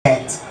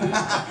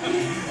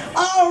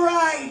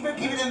Alright, we're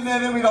keeping it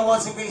moving. We've got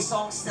lots of great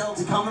songs still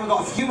to come. We've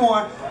got a few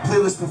more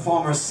playlist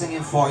performers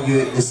singing for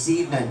you this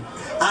evening.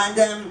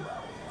 And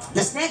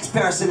this next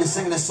person is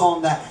singing a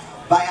song that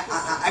by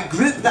a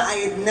group that I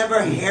had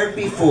never heard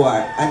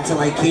before until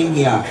I came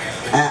here.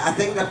 I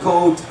think they're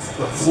called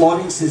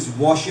Florence's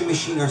Washing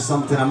Machine or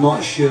something, I'm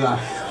not sure.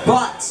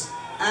 But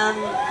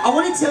I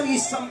want to tell you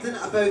something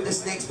about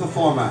this next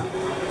performer.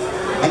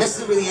 And this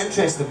is a really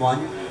interesting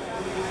one.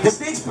 This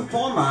next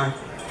performer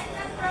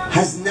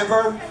has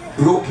never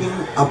broken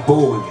a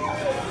bone.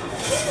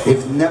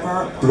 They've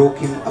never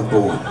broken a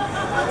bone.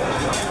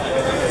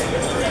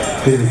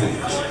 Who do you think?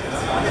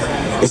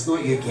 It's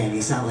not you,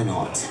 Kenny, sadly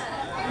not.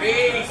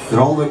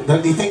 They're all do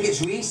you think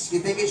it's Reese? You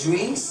think it's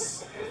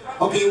Reese?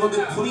 Okay, will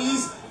the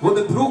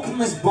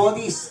brokenless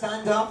body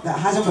stand up that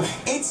hasn't...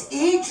 It's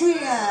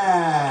Adrianne!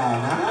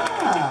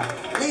 Ah.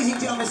 Ladies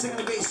and gentlemen, singing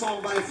a great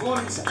song by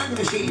Florence and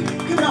the Machine.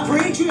 Give it up for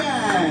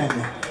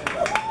Adrianne!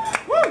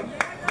 Woo!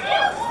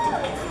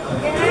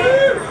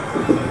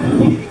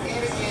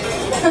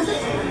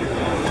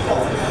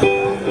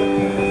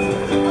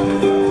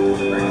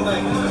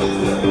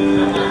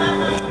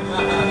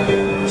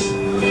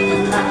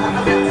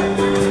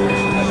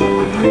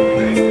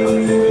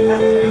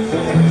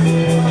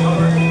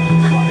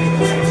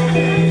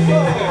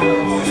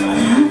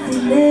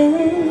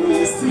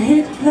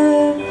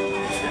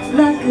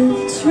 Like a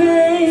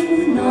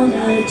train on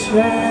a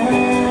track,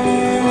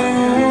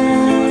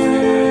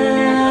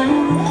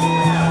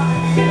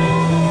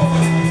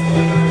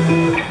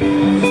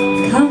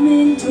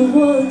 coming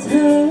towards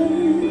her,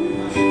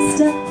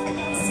 stuck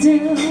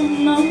still,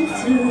 not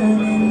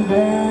turning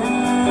back.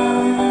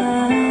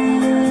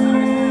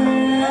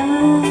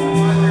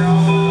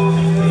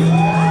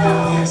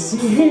 She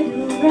hid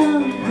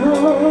around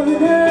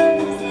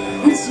corners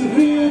and she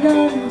hid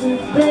under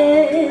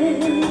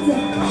beds.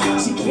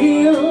 She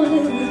killed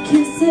it with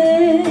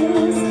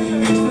kisses,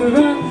 and for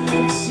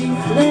running she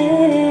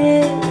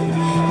fled.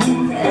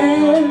 In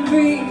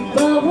every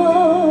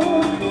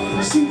bubble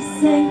she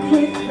sank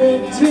with the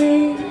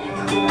drink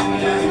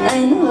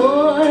and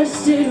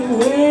washed it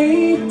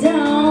way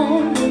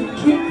down the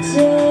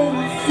kitchen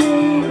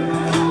sink.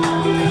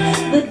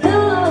 The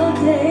dog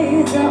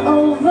days are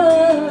over,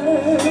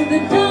 the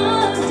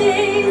dog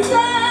days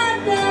are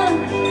done,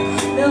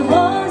 the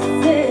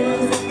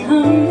horses are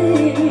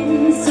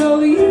coming, so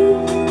you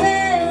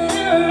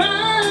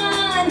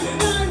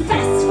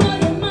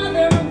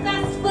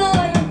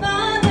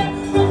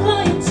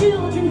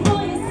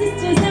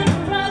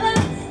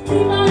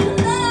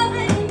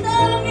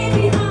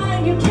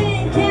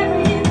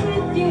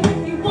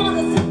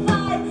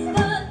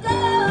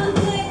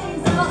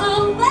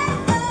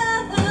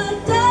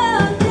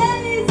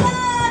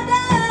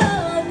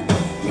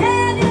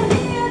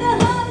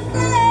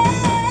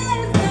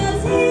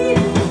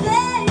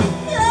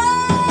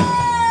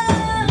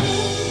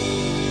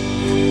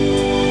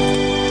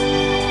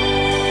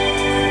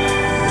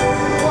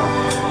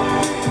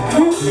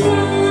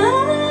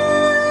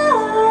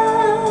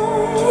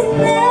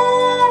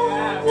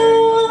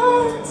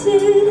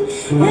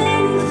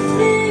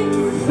anything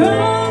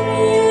from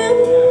you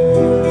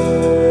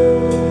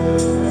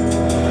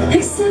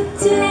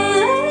except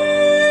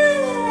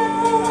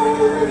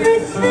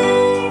everything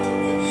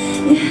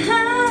you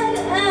had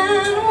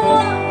and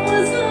what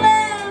was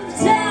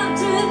left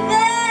after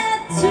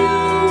that too.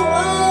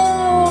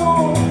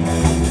 Oh,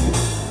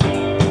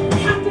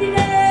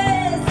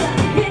 happiness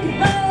hit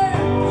her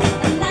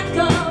like a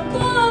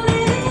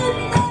bullet in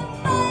the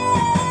mud.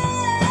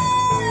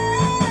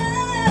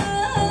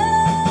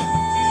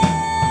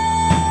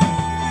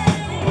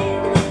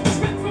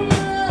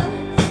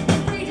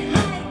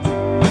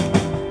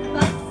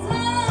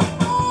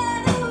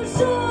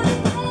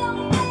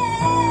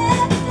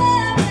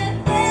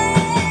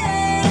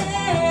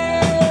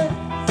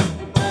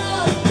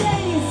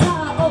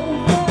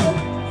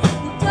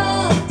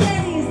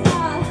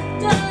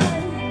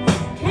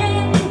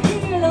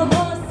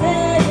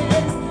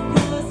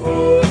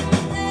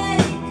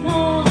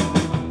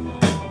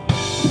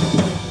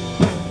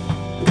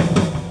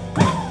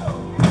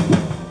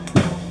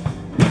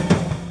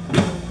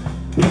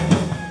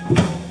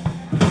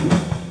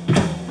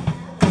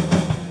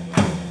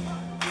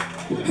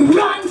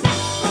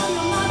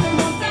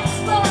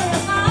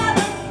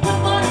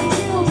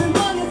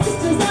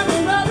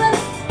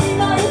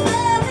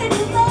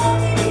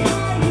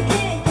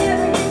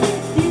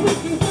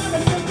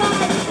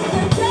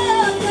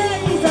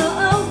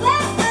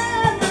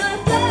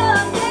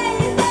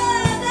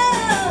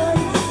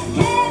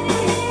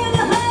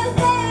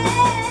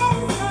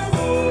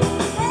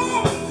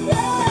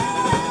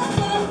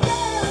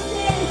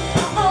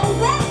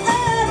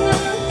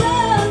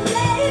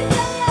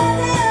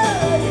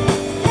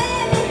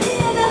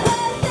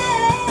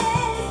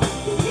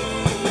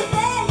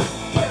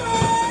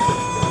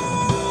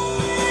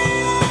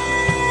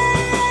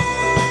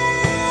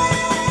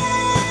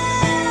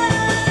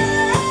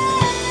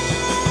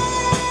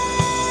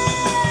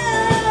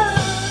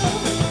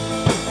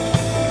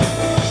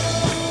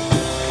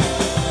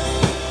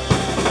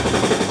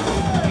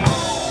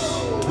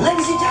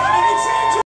 ladies and gentlemen, it's